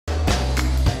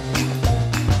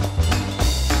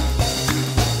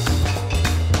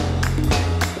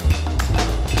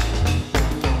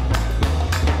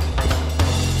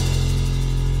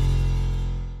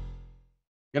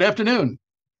Good afternoon.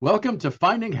 Welcome to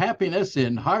Finding Happiness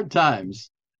in Hard Times.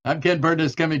 I'm Ken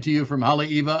Burtness coming to you from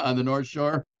Haleiwa on the North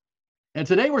Shore. And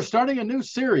today we're starting a new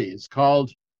series called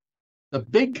The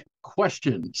Big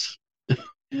Questions.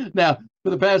 Now, for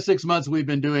the past 6 months, we've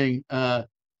been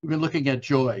looking at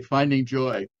joy, finding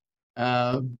joy.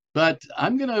 But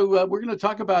we're gonna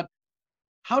talk about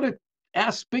how to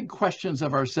ask big questions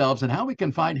of ourselves and how we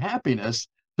can find happiness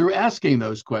through asking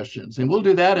those questions. And we'll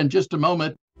do that in just a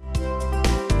moment.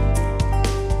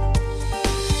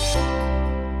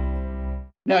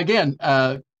 Now, again,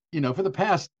 for the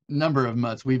past number of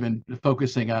months, we've been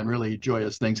focusing on really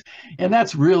joyous things. And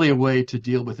that's really a way to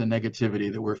deal with the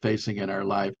negativity that we're facing in our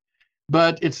life.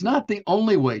 But it's not the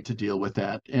only way to deal with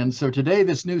that. And so today,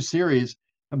 this new series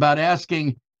about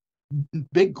asking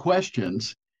big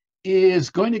questions is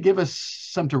going to give us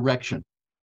some direction.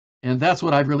 And that's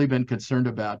what I've really been concerned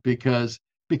about because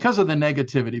of the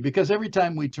negativity, because every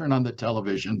time we turn on the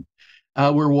television,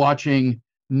 we're watching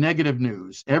negative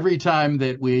news. Every time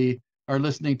that we are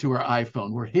listening to our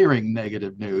iPhone, we're hearing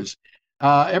negative news.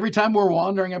 Every time we're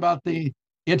wandering about the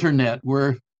internet,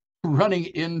 we're running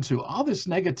into all this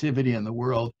negativity in the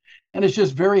world. And it's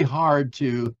just very hard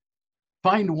to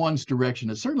find one's direction.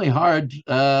 It's certainly hard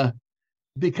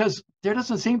because there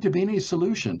doesn't seem to be any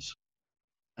solutions.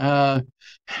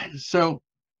 So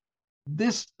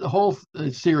this whole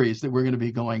series that we're going to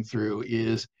be going through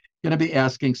is going to be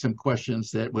asking some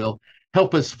questions that will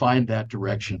help us find that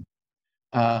direction.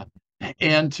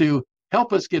 And to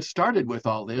help us get started with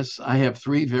all this, I have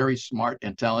three very smart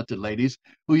and talented ladies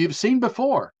who you've seen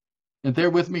before. And they're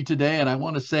with me today. And I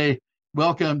want to say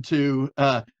welcome to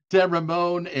Tamara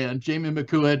Moan and Jamie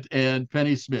McOuat and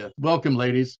Penny Smith. Welcome,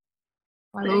 ladies.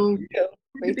 Hello.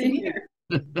 Great to be here.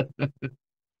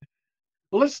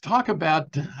 Well, let's talk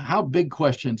about how big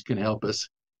questions can help us.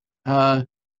 A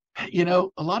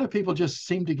lot of people just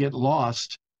seem to get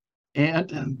lost,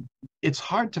 and it's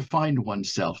hard to find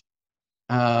oneself.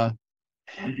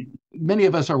 Many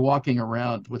of us are walking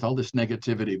around with all this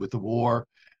negativity, with the war,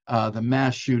 the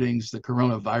mass shootings, the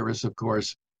coronavirus, of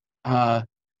course. We're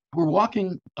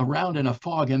walking around in a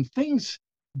fog, and things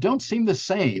don't seem the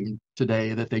same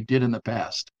today that they did in the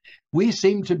past. We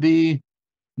seem to be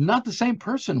not the same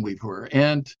person we were.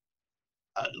 And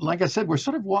like I said, we're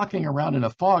sort of walking around in a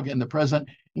fog in the present,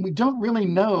 and we don't really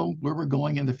know where we're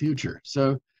going in the future.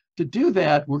 So to do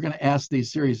that, we're going to ask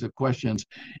these series of questions.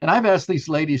 And I've asked these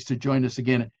ladies to join us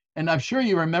again. And I'm sure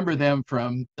you remember them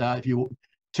from, if you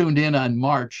tuned in on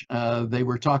March, they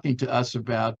were talking to us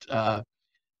about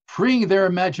freeing their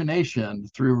imagination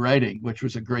through writing, which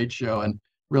was a great show and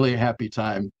really a happy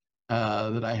time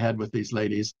that I had with these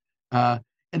ladies. And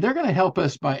they're going to help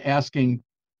us by asking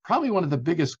probably one of the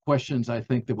biggest questions I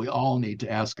think that we all need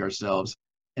to ask ourselves,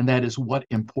 and that is what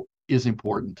is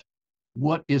important?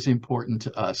 What is important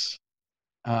to us?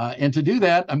 And to do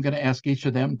that, I'm going to ask each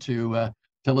of them to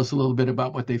tell us a little bit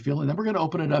about what they feel, and then we're going to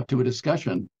open it up to a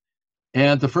discussion.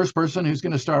 And the first person who's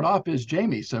going to start off is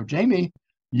Jamie. So Jamie,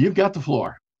 you've got the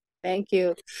floor. Thank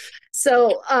you.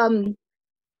 So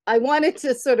I wanted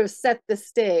to sort of set the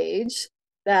stage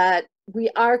that we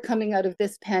are coming out of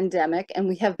this pandemic, and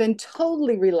we have been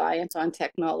totally reliant on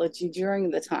technology during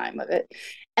the time of it.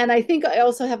 And I think I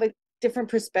also have a different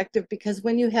perspective because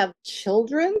when you have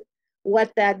children,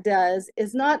 what that does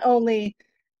is not only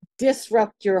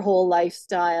disrupt your whole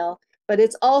lifestyle, but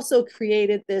it's also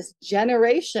created this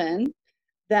generation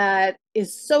that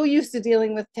is so used to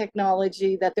dealing with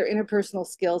technology that their interpersonal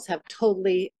skills have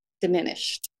totally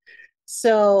diminished.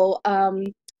 So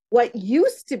what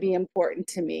used to be important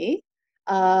to me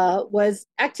was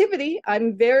activity.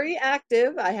 I'm very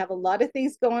active. I have a lot of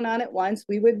things going on at once.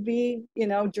 We would be,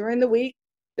 during the week,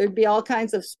 there'd be all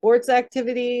kinds of sports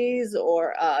activities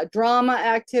or drama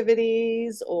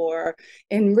activities or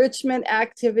enrichment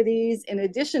activities in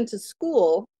addition to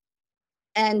school.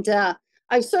 And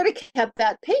I sort of kept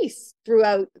that pace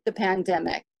throughout the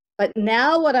pandemic. But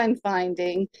now what I'm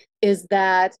finding is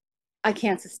that I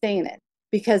can't sustain it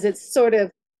because it's sort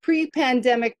of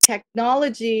pre-pandemic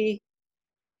technology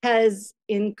has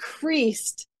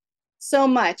increased so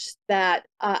much that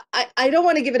I don't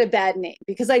want to give it a bad name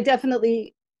because I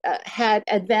definitely had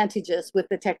advantages with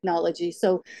the technology.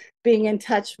 So being in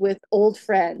touch with old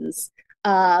friends,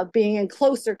 being in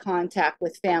closer contact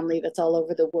with family that's all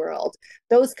over the world,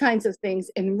 those kinds of things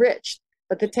enriched.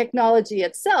 But the technology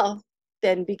itself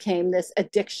then became this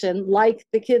addiction like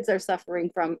the kids are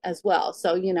suffering from as well.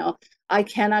 So, I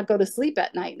cannot go to sleep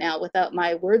at night now without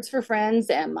my words for friends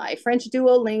and my French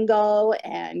Duolingo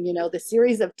and, the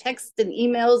series of texts and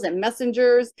emails and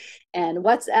messengers and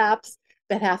WhatsApps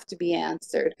that have to be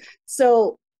answered.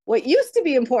 So what used to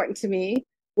be important to me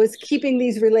was keeping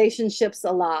these relationships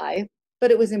alive,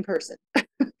 but it was in person.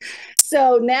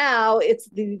 So now it's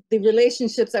the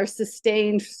relationships are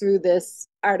sustained through this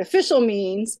artificial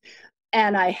means.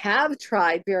 And I have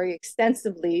tried very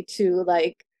extensively to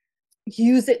like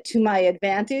use it to my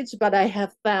advantage, but I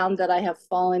have found that I have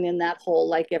fallen in that hole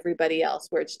like everybody else,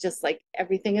 where it's just like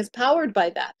everything is powered by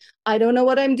that. I don't know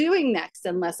what I'm doing next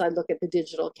unless I look at the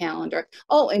digital calendar.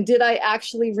 Oh, and did I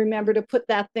actually remember to put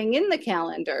that thing in the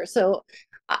calendar? So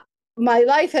my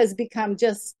life has become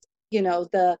just, you know,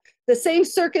 the same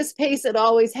circus pace it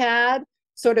always had,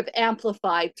 sort of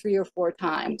amplified 3 or 4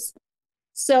 times.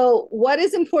 So what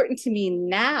is important to me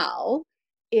now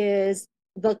is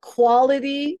the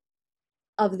quality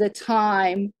of the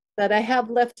time that I have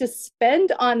left to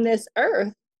spend on this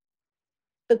earth,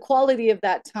 the quality of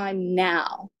that time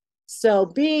now. So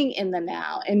being in the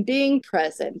now and being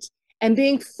present and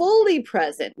being fully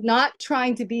present, not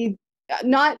trying to be,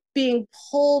 not being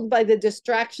pulled by the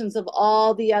distractions of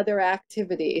all the other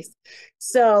activities.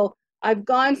 So I've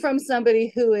gone from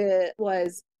somebody who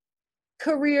was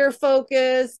career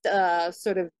focused,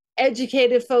 sort of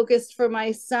educated focused for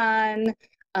my son,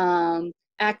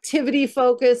 activity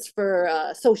focused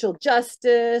for social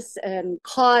justice and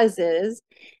causes.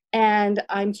 And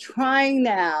I'm trying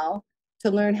now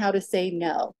to learn how to say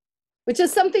no, which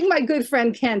is something my good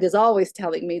friend Ken is always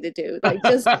telling me to do, like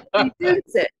just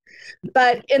reduce it.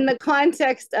 But in the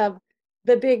context of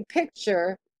the big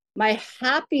picture, my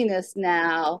happiness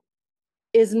now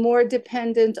is more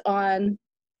dependent on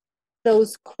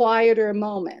those quieter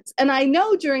moments. And I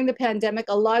know during the pandemic,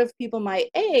 a lot of people my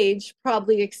age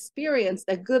probably experienced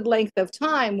a good length of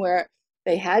time where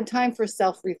they had time for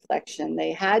self-reflection.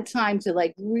 They had time to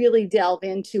like really delve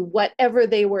into whatever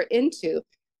they were into,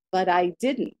 but I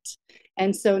didn't.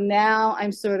 And so now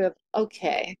I'm sort of,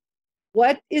 okay,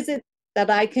 what is it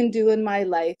that I can do in my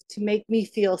life to make me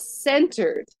feel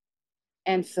centered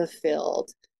and fulfilled?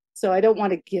 So I don't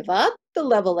want to give up the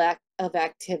level of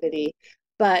activity,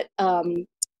 but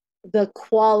the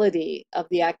quality of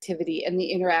the activity and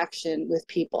the interaction with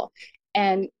people.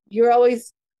 And you're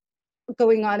always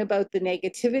going on about the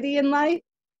negativity in life.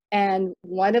 And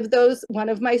one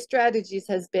of my strategies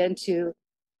has been to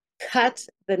cut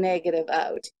the negative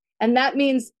out. And that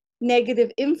means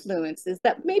negative influences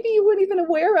that maybe you weren't even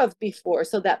aware of before.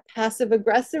 So that passive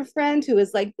aggressive friend who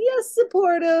is like, yes,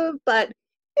 supportive, but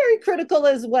very critical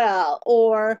as well.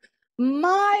 Or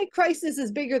my crisis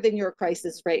is bigger than your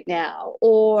crisis right now.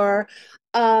 Or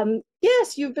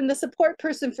yes, you've been the support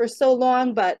person for so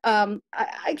long, but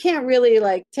I can't really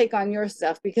like take on your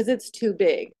stuff because it's too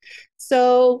big.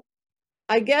 So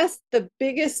I guess the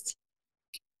biggest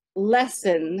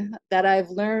lesson that I've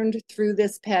learned through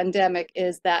this pandemic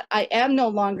is that I am no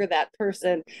longer that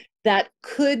person that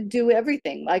could do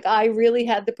everything. Like I really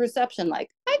had the perception like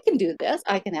I can do this,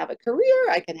 I can have a career,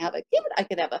 I can have a kid, I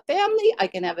can have a family, I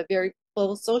can have a very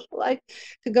full social life,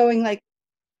 to going like,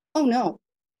 oh no,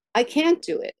 I can't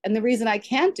do it. And the reason I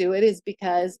can't do it is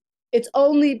because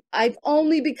I've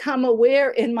only become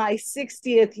aware in my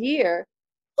 60th year,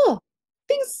 oh,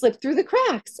 things slip through the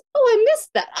cracks. Oh, I missed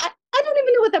that. I don't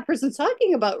even know what that person's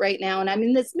talking about right now. And I'm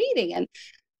in this meeting. And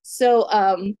so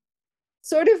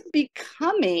sort of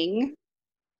becoming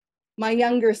my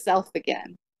younger self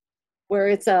again, where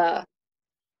it's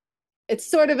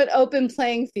sort of an open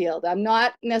playing field. I'm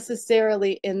not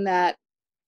necessarily in that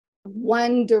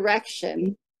one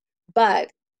direction, but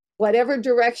whatever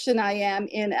direction I am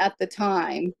in at the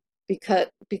time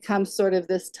becomes sort of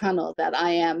this tunnel that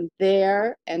I am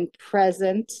there and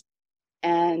present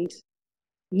and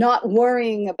not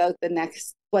worrying about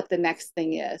what the next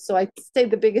thing is. So I'd say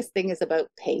the biggest thing is about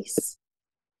pace.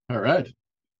 All right.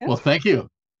 Yeah. Well, thank you.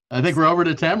 I think we're over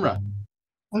to Tamara.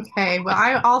 Okay. Well,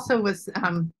 I also was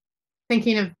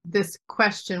thinking of this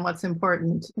question, what's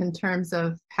important in terms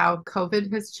of how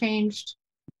COVID has changed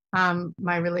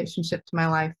my relationship to my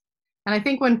life. And I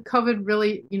think when COVID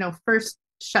really, first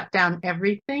shut down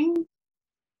everything,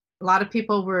 a lot of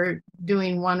people were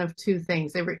doing one of two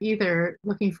things. They were either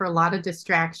looking for a lot of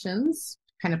distractions,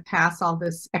 kind of pass all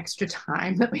this extra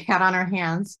time that we had on our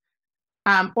hands,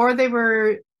 or they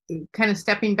were kind of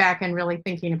stepping back and really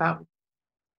thinking about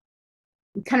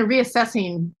kind of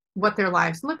reassessing what their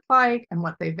lives looked like and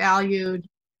what they valued.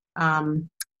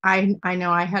 I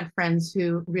know I had friends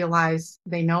who realized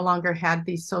they no longer had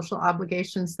these social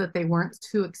obligations that they weren't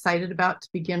too excited about to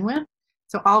begin with.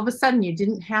 So all of a sudden you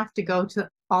didn't have to go to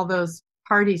all those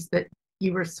parties that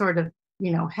you were sort of,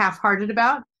 half-hearted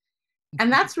about.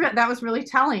 And that was really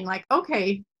telling, like,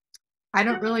 okay, I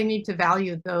don't really need to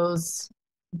value those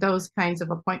kinds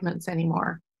of appointments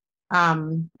anymore.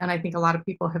 And I think a lot of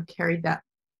people have carried that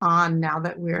on now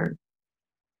that we're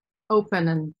open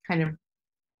and kind of,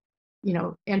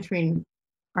 entering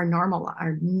our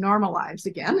normal lives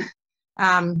again.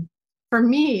 For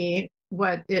me,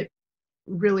 what it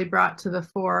really brought to the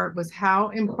fore was how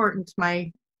important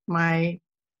my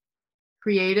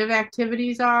creative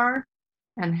activities are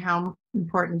and how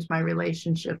important my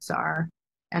relationships are.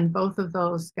 And both of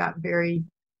those got very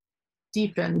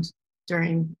deepened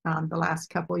during the last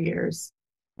couple years.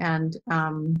 And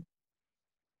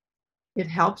it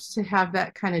helped to have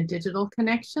that kind of digital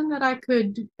connection that I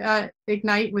could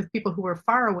ignite with people who were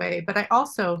far away. But I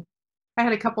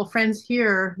had a couple friends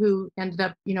here who ended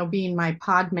up, being my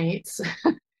pod mates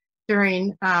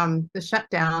during the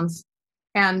shutdowns.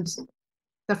 And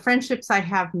the friendships I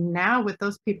have now with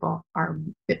those people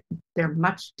they're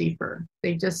much deeper.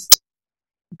 They just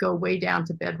go way down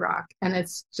to bedrock. And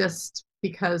it's just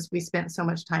because we spent so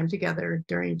much time together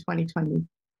during 2020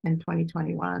 and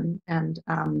 2021. And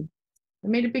it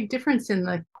made a big difference in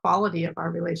the quality of our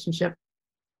relationship.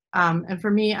 And for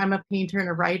me, I'm a painter and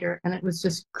a writer, and it was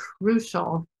just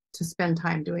crucial to spend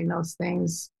time doing those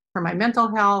things for my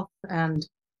mental health and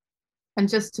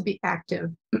just to be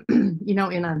active, in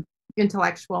an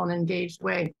intellectual and engaged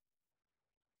way.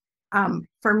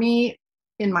 For me,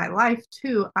 in my life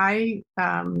too, I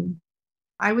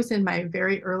was in my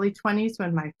very early 20s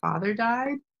when my father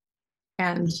died,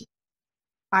 and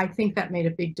I think that made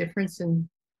a big difference in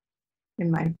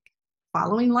my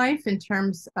following life in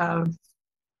terms of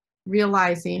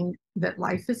realizing that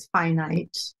life is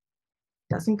finite,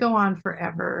 doesn't go on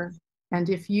forever,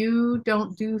 and if you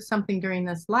don't do something during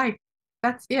this life,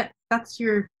 that's it. That's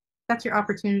your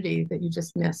opportunity that you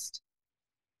just missed.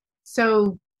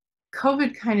 So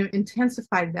COVID kind of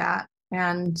intensified that.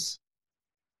 And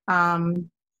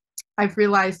I've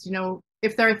realized,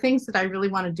 if there are things that I really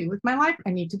want to do with my life, I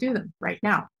need to do them right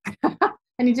now.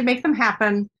 I need to make them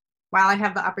happen while I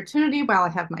have the opportunity, while I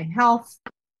have my health,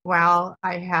 while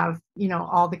I have,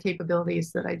 all the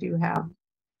capabilities that I do have.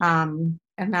 And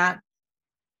that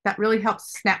really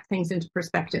helps snap things into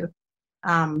perspective.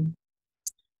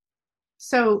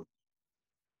 So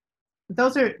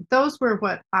those were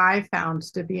what I found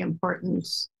to be important.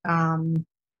 And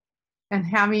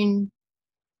having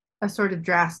a sort of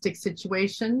drastic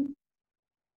situation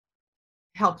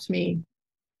helped me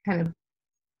kind of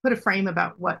put a frame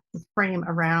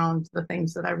around the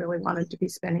things that I really wanted to be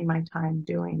spending my time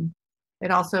doing. It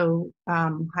also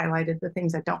highlighted the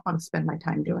things I don't want to spend my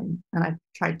time doing. And I've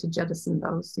tried to jettison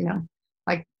those,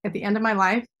 like at the end of my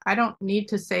life, I don't need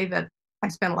to say that I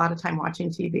spent a lot of time watching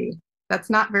TV. That's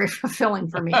not very fulfilling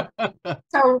for me.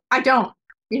 So I don't,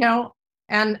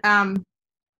 and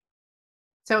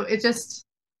so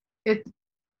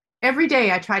every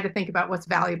day I try to think about what's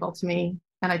valuable to me,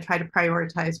 and I try to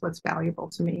prioritize what's valuable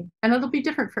to me. And it'll be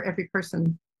different for every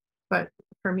person. But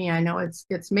for me, I know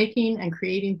it's making and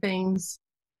creating things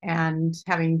and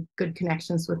having good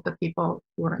connections with the people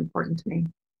who are important to me.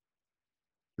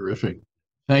 Terrific.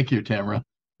 Thank you, Tamara.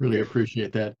 Really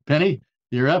appreciate that. Penny,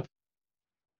 you're up.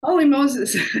 Holy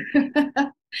Moses.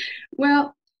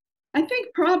 Well, I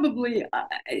think probably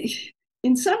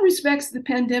in some respects, the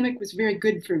pandemic was very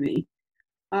good for me.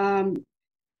 And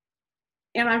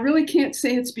I really can't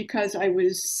say it's because I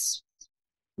was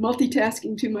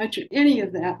multitasking too much or any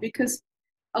of that, because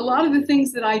a lot of the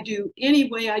things that I do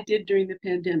anyway, I did during the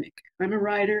pandemic. I'm a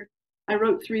writer. I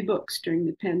wrote 3 books during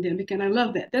the pandemic, and I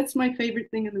love that. That's my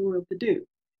favorite thing in the world to do.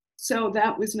 So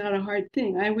that was not a hard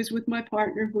thing. I was with my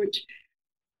partner, which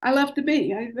I love to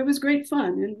be. It was great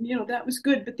fun, and that was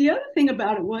good. But the other thing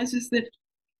about it is that,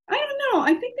 I don't know,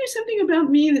 I think there's something about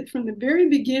me that from the very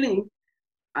beginning,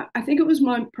 I think it was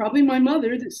probably my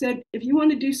mother that said, if you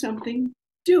want to do something,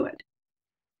 do it.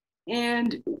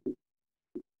 And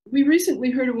we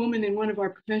recently heard a woman in one of our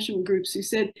professional groups who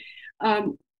said,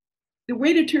 the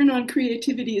way to turn on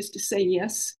creativity is to say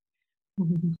yes.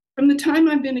 Mm-hmm. From the time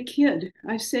I've been a kid,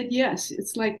 I've said yes.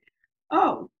 It's like,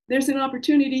 oh, there's an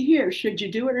opportunity here. Should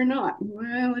you do it or not?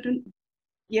 Well, I don't.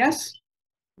 Yes,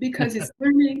 because it's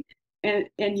learning and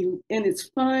it's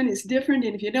fun. It's different.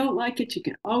 And if you don't like it, you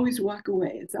can always walk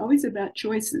away. It's always about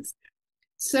choices.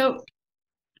 So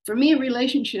for me,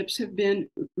 relationships have been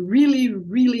really,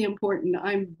 really important.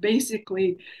 I'm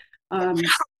basically, I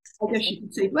guess you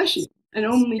could say, bless you, an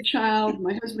only child.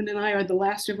 My husband and I are the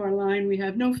last of our line. We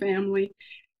have no family.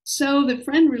 So the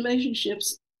friend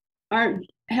relationships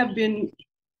have been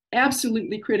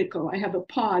absolutely critical. I have a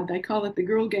pod. I call it the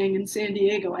Girl Gang in San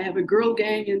Diego. I have a Girl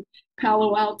Gang in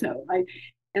Palo Alto.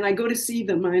 I go to see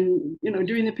them. And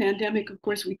during the pandemic, of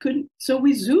course, we couldn't. So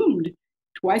we Zoomed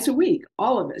twice a week,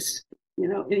 all of us,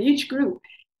 in each group.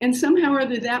 And somehow or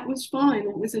other, that was fine.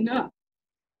 It was enough.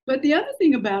 But the other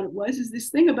thing about it is this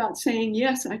thing about saying,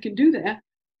 yes, I can do that.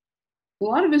 A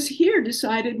lot of us here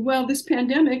decided, well, this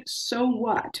pandemic, so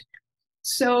what?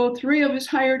 So 3 of us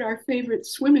hired our favorite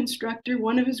swim instructor.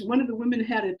 One of the women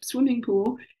had a swimming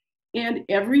pool, and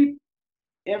every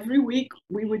week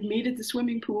we would meet at the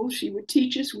swimming pool. She would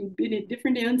teach us. We'd be at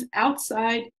different ends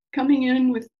outside, coming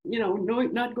in with,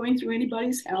 not going through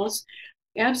anybody's house.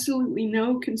 Absolutely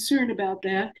no concern about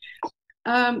that.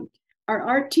 Our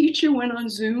art teacher went on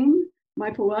Zoom. My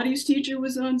Pilates teacher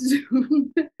was on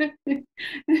Zoom.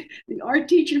 The art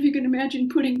teacher, if you can imagine,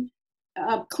 putting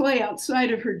clay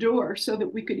outside of her door so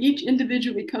that we could each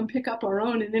individually come pick up our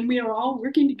own. And then we are all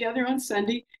working together on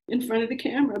Sunday in front of the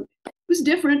camera. It was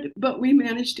different, but we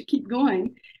managed to keep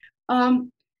going.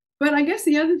 But I guess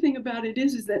the other thing about it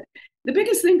is that the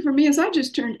biggest thing for me is I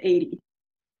just turned 80.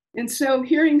 And so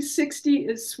hearing 60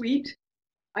 is sweet.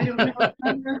 I don't know.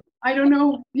 I don't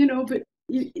know, but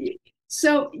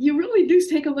so you really do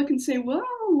take a look and say, well,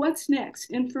 what's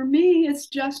next? And for me, it's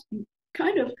just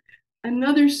kind of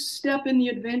another step in the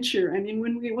adventure. I mean,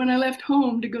 when I left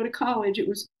home to go to college, it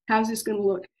was, how's this going to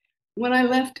look? When I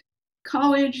left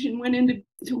college and went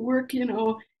into work, it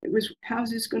was, how's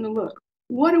this going to look?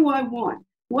 What do I want?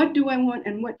 What do I want?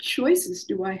 And what choices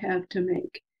do I have to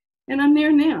make? And I'm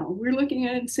there now. We're looking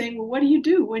at it and saying, well, what do you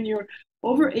do when you're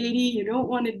over 80? You don't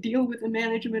want to deal with the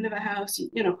management of a house.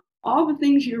 All the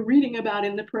things you're reading about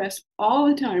in the press all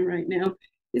the time right now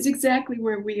is exactly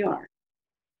where we are.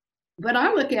 But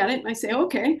I look at it and I say,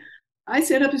 okay, I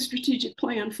set up a strategic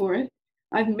plan for it.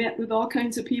 I've met with all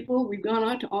kinds of people. We've gone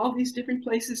out to all these different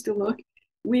places to look.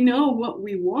 We know what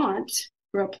we want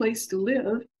for a place to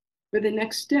live for the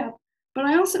next step. But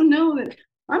I also know that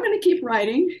I'm going to keep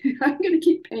writing. I'm going to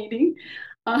keep painting.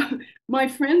 My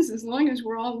friends, as long as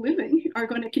we're all living, are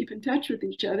going to keep in touch with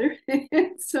each other.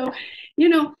 So,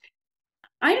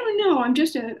 I don't know. I'm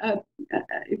just a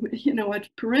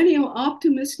perennial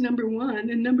optimist, number one.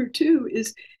 And number two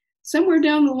is somewhere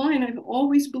down the line, I've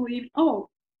always believed, oh,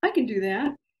 I can do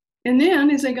that. And then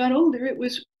as I got older, it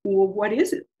was, well, what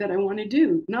is it that I want to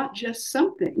do? Not just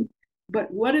something,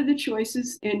 but what are the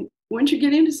choices? And once you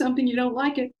get into something, you don't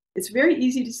like it, it's very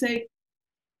easy to say,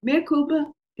 mea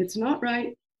culpa, it's not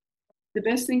right. The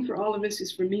best thing for all of us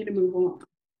is for me to move along.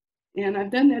 And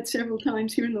I've done that several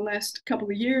times here in the last couple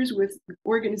of years with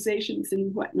organizations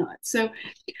and whatnot. So,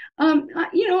 I'm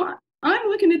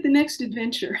looking at the next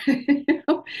adventure.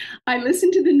 I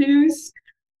listen to the news.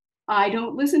 I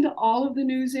don't listen to all of the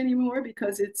news anymore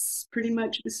because it's pretty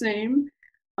much the same.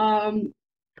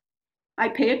 I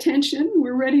pay attention.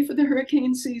 We're ready for the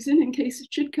hurricane season in case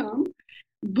it should come.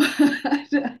 But,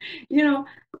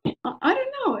 I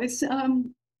don't know.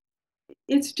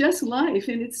 It's just life,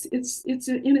 and it's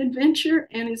an adventure,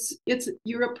 and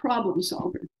you're a problem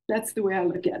solver. That's the way I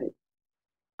look at it.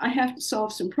 I have to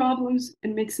solve some problems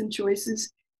and make some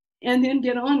choices and then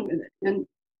get on with it. And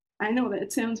I know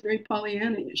that sounds very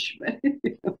Pollyanna-ish, but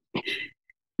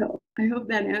so I hope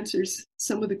that answers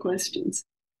some of the questions.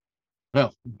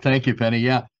 Well, thank you, Penny.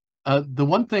 Yeah. The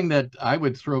one thing that I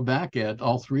would throw back at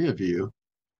all 3 of you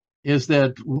is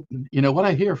that, what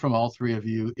I hear from all 3 of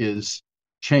you is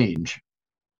change.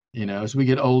 As we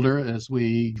get older, as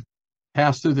we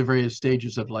pass through the various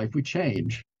stages of life, we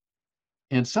change.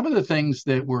 And some of the things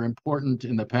that were important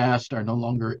in the past are no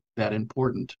longer that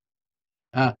important.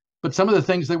 But some of the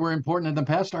things that were important in the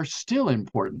past are still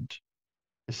important.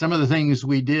 Some of the things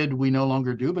we did, we no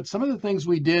longer do, but some of the things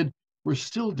we did, we're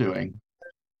still doing.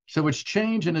 So it's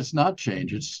change and it's not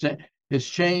change. It's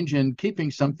change in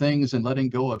keeping some things and letting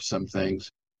go of some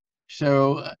things.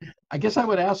 So I guess I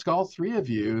would ask all 3 of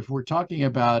you, if we're talking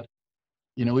about,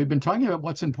 we've been talking about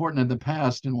what's important in the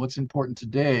past and what's important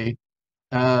today.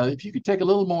 If you could take a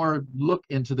little more look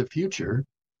into the future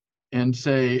and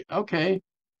say, okay,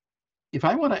 if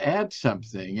I want to add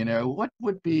something, what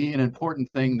would be an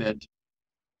important thing that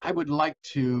I would like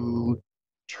to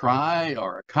try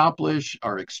or accomplish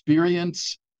or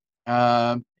experience,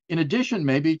 in addition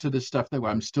maybe to the stuff that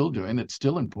I'm still doing that's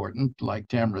still important, like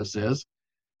Tamara says.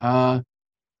 But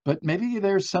maybe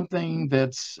there's something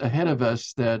that's ahead of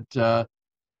us that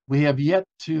we have yet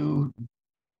to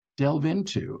delve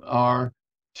into, or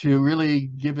to really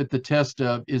give it the test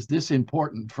of, is this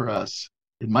important for us?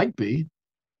 It might be,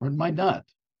 or it might not.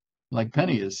 Like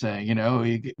Penny is saying,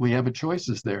 we have a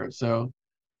choices there. So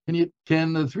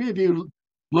can the 3 of you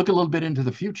look a little bit into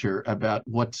the future about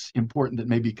what's important that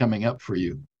may be coming up for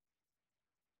you?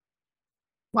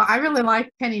 Well, I really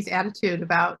like Penny's attitude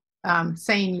about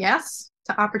saying yes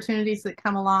to opportunities that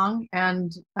come along.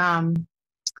 And I'm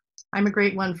a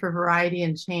great one for variety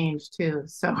and change too.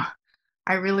 So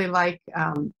I really like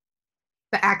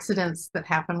the accidents that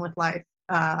happen with life.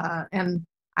 And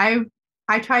I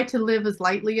try to live as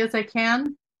lightly as I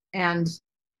can and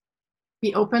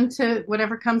be open to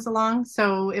whatever comes along.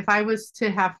 So if I was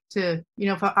to have to,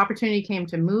 if an opportunity came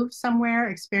to move somewhere,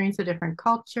 experience a different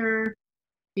culture,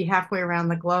 be halfway around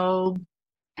the globe,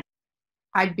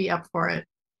 I'd be up for it.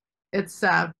 It's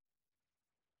hard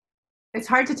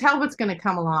to tell what's going to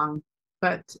come along,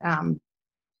 but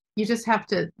you just have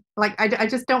to, like, I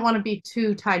just don't want to be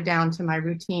too tied down to my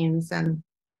routines and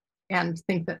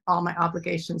think that all my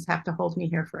obligations have to hold me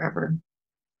here forever.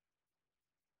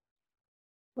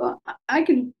 Well, I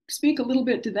can speak a little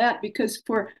bit to that because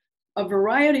for a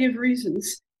variety of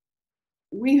reasons,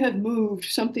 we have moved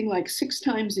something like 6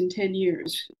 times in 10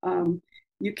 years.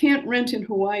 You can't rent in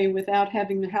Hawaii without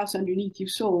having the house underneath you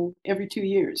sold every 2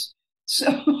 years. So,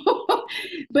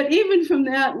 but even from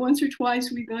that, once or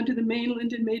twice we've gone to the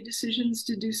mainland and made decisions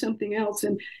to do something else.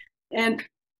 And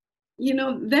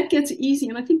that gets easy.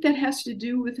 And I think that has to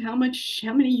do with how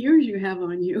many years you have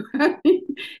on you,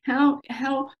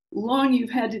 how long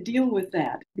you've had to deal with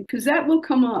that, because that will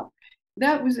come up.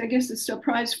 That was, I guess, a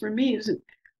surprise for me is that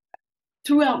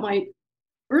throughout my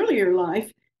earlier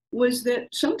life was that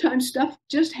sometimes stuff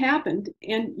just happened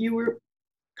and you were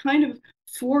kind of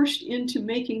forced into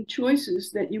making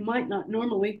choices that you might not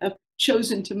normally have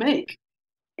chosen to make.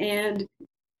 And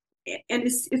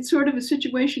it's sort of a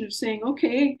situation of saying,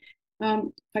 okay,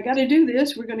 I got to do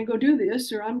this, we're going to go do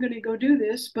this, or I'm going to go do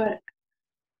this, but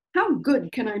how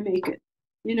good can I make it?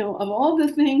 Of all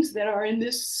the things that are in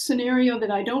this scenario that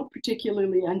I don't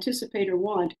particularly anticipate or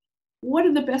want, what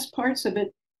are the best parts of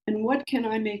it and what can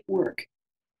I make work?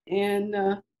 And,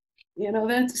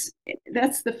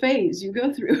 that's the phase you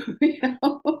go through,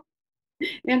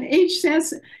 And age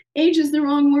is the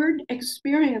wrong word.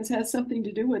 Experience has something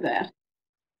to do with that,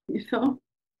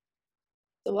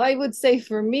 So I would say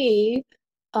for me,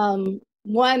 one,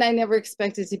 I never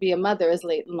expected to be a mother as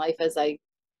late in life as I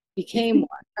became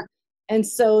one. And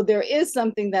so there is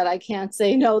something that I can't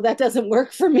say, no, that doesn't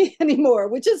work for me anymore,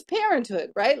 which is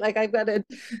parenthood, right? Like I gotta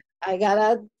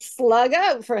slug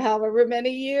out for however many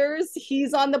years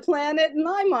he's on the planet and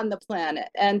I'm on the planet.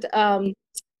 And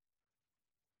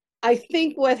I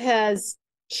think what has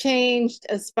changed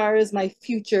as far as my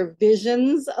future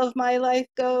visions of my life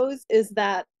goes is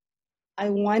that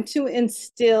I want to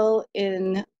instill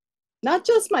in not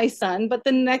just my son, but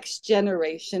the next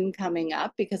generation coming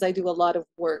up, because I do a lot of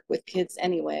work with kids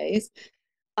anyways,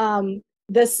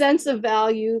 the sense of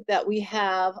value that we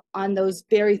have on those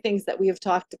very things that we have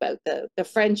talked about, the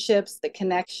friendships, the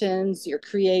connections, your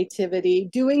creativity,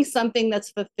 doing something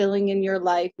that's fulfilling in your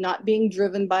life, not being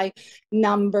driven by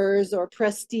numbers or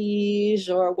prestige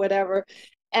or whatever.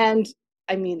 And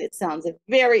I mean, it sounds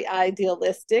very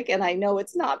idealistic, and I know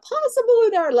it's not possible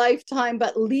in our lifetime,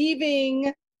 but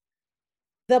leaving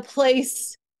the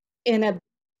place in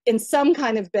some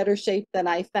kind of better shape than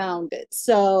I found it.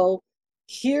 So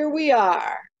here we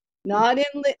are, not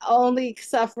only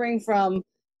suffering from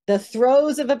the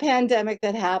throes of a pandemic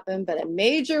that happened, but a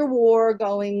major war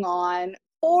going on,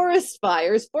 forest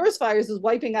fires. Forest fires is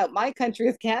wiping out my country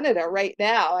of Canada right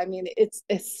now. I mean, it's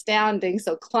astounding.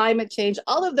 So climate change,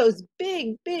 all of those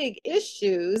big, big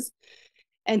issues,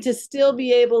 and to still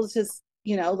be able to,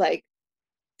 like,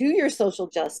 do your social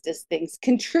justice things,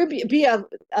 contribute, be a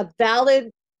valid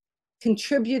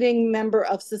contributing member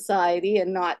of society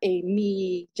and not a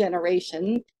me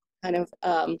generation kind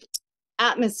of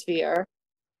atmosphere,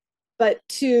 but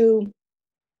to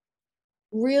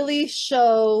really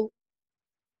show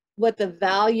what the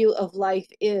value of life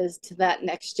is to that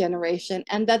next generation,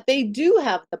 and that they do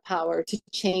have the power to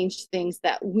change things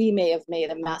that we may have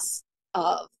made a mess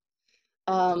of.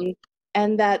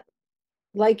 And that,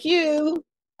 like you,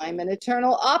 I'm an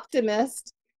eternal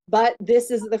optimist, but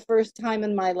this is the first time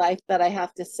in my life that I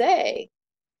have to say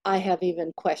I have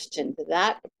even questioned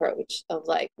that approach of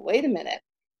like, wait a minute,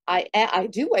 I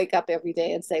do wake up every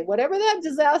day and say, whatever that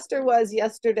disaster was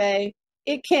yesterday,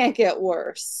 it can't get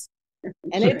worse.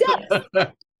 And it does.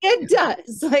 It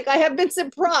does. Like, I have been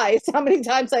surprised how many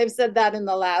times I've said that in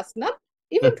the last, not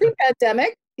even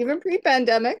pre-pandemic,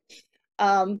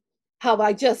 how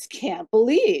I just can't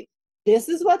believe this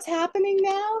is what's happening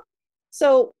now.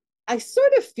 So I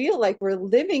sort of feel like we're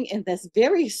living in this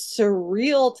very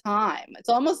surreal time. It's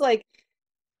almost like,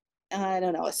 I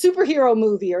don't know, a superhero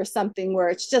movie or something where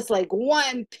it's just like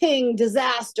one ping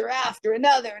disaster after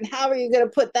another. And how are you going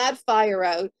to put that fire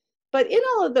out? But in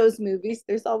all of those movies,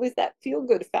 there's always that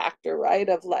feel-good factor, right?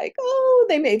 Of like, oh,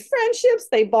 they made friendships,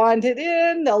 they bonded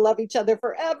in, they'll love each other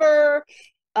forever.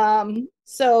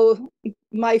 So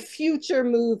my future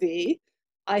movie,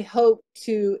 I hope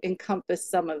to encompass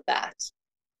some of that.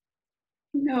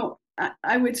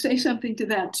 I would say something to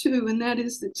that too, and that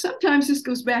is that sometimes this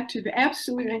goes back to the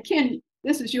absolute, and Ken,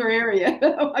 this is your area,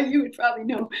 you would probably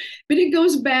know, but it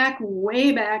goes back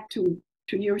way back to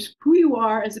who you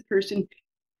are as a person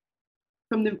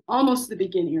from almost the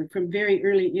beginning or from very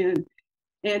early in.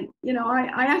 And,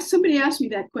 somebody asked me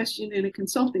that question in a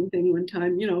consulting thing one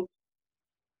time,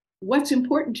 what's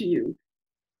important to you?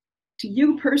 To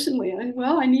you personally?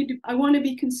 I want to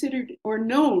be considered or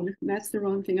known. That's the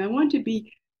wrong thing. I want to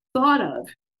be thought of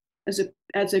as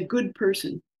a good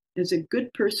person,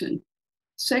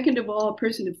 Second of all, a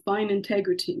person of fine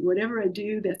integrity. Whatever I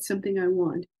do, that's something I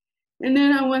want. And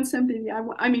then I want something,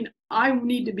 I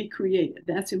need to be creative.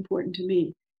 That's important to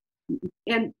me.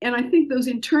 And I think those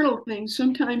internal things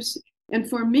sometimes, and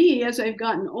for me, as I've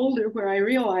gotten older, where I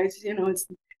realize, it's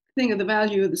the thing of the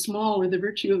value of the small or the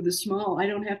virtue of the small. I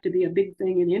don't have to be a big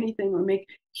thing in anything or make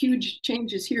huge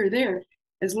changes here or there.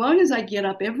 As long as I get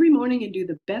up every morning and do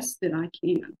the best that I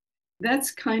can.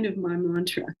 That's kind of my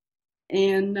mantra.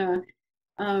 And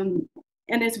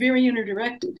it's very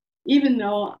interdirected, even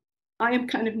though I am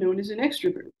kind of known as an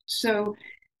extrovert. So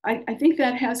I think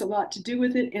that has a lot to do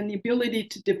with it, and the ability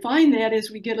to define that as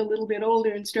we get a little bit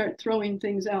older and start throwing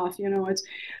things off.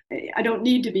 I don't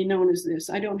need to be known as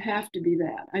this. I don't have to be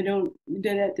that. I don't do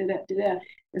that.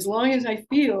 As long as I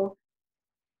feel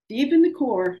deep in the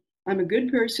core, I'm a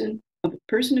good person, a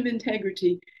person of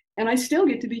integrity, and I still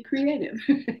get to be creative.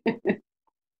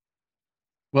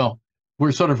 Well,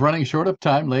 we're sort of running short of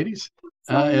time, ladies.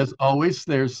 As always,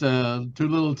 there's too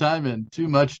little time and too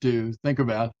much to think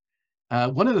about.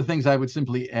 One of the things I would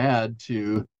simply add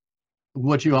to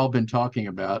what you all been talking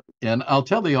about, and I'll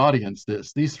tell the audience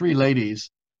this, these three ladies,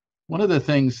 one of the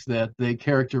things that they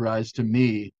characterize to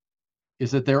me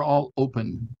is that they're all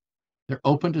open. They're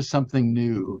open to something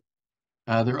new.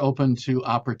 They're open to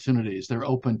opportunities. They're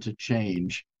open to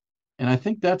change. And I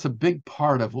think that's a big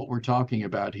part of what we're talking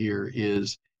about here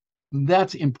is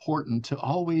that's important to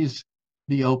always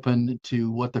be open to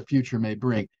what the future may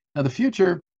bring. Now, the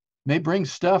future may bring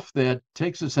stuff that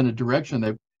takes us in a direction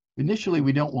that initially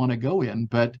we don't want to go in,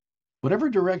 but whatever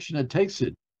direction it takes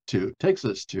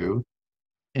us to,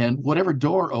 and whatever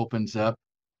door opens up,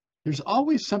 there's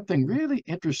always something really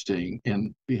interesting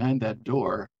behind that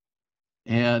door.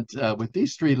 And with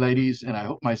these three ladies, and I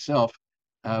hope myself,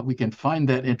 we can find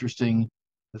that interesting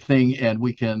thing and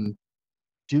we can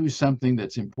do something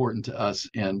that's important to us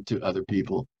and to other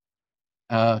people.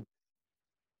 We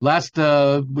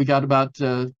got about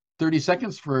 30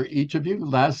 seconds for each of you.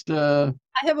 I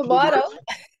have a motto.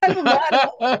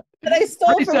 That I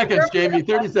stole 30 from seconds, Jamie,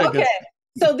 30 seconds. Okay.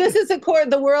 So this is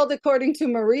the world according to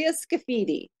Maria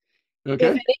Scafidi. Okay.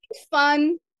 If it ain't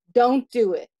fun, don't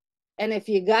do it. And if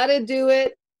you got to do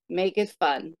it, make it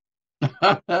fun.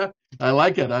 I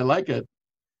like it.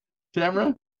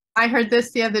 Tamara? I heard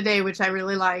this the other day, which I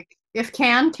really like. If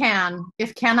can.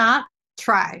 If cannot,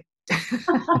 try.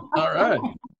 All right.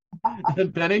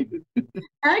 And Penny?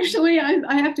 Actually,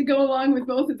 I have to go along with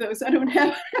both of those. I don't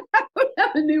have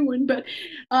a new one, but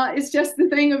it's just the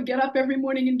thing of get up every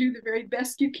morning and do the very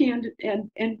best you can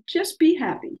and just be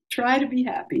happy. Try to be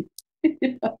happy.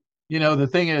 The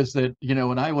thing is that,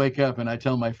 when I wake up and I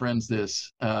tell my friends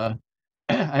this, I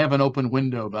have an open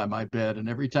window by my bed, and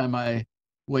every time I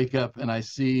wake up and I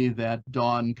see that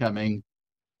dawn coming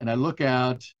and I look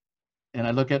out and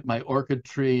I look at my orchid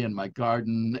tree and my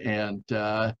garden and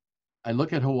I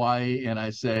look at Hawaii and I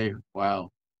say, wow,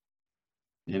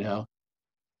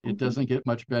 it doesn't get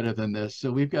much better than this.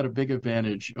 So we've got a big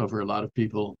advantage over a lot of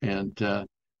people, and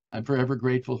I'm forever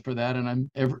grateful for that. And I'm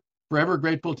forever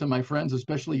grateful to my friends,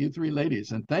 especially you three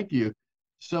ladies. And thank you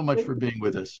so much for being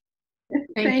with us.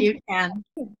 Thank you, Ken.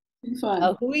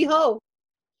 Fun. Hui ho.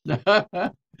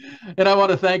 And I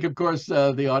want to thank, of course,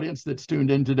 the audience that's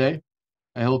tuned in today.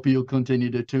 I hope you'll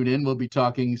continue to tune in. We'll be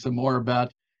talking some more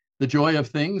about the joy of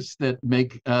things that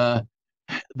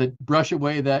that brush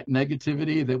away that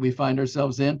negativity that we find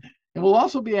ourselves in. And we'll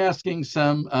also be asking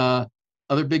some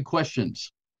other big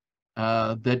questions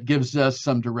that gives us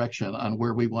some direction on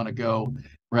where we want to go,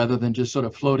 rather than just sort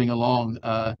of floating along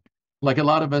like a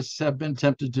lot of us have been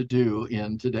tempted to do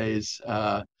in today's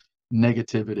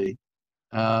negativity.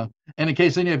 And in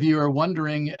case any of you are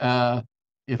wondering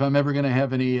if I'm ever going to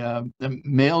have any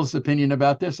male's opinion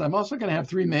about this, I'm also going to have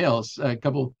three males a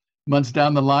couple months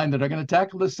down the line that are going to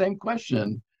tackle the same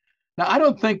question. Now, I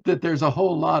don't think that there's a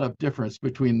whole lot of difference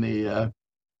between the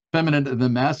feminine and the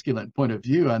masculine point of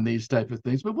view on these type of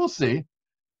things, but we'll see.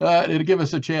 It'll give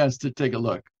us a chance to take a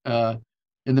look.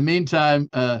 In the meantime,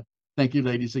 thank you,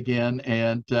 ladies, again,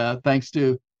 and thanks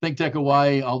to ThinkTech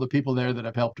Hawaii, all the people there that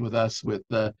have helped with us, with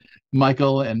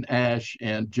Michael and Ash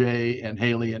and Jay and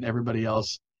Haley and everybody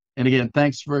else. And again,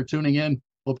 thanks for tuning in.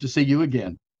 Hope to see you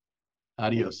again.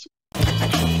 Adios.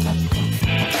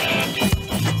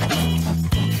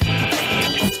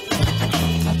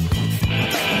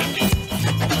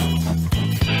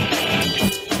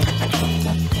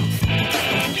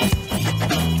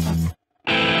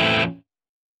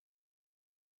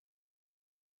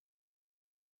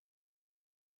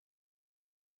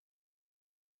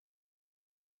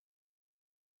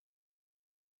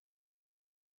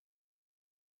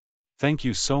 Thank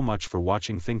you so much for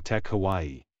watching ThinkTech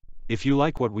Hawaii. If you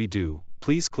like what we do,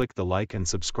 please click the like and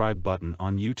subscribe button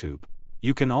on YouTube.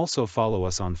 You can also follow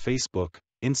us on Facebook,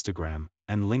 Instagram,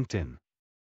 and LinkedIn.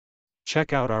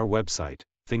 Check out our website,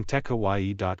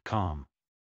 thinktechhawaii.com.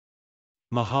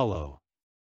 Mahalo.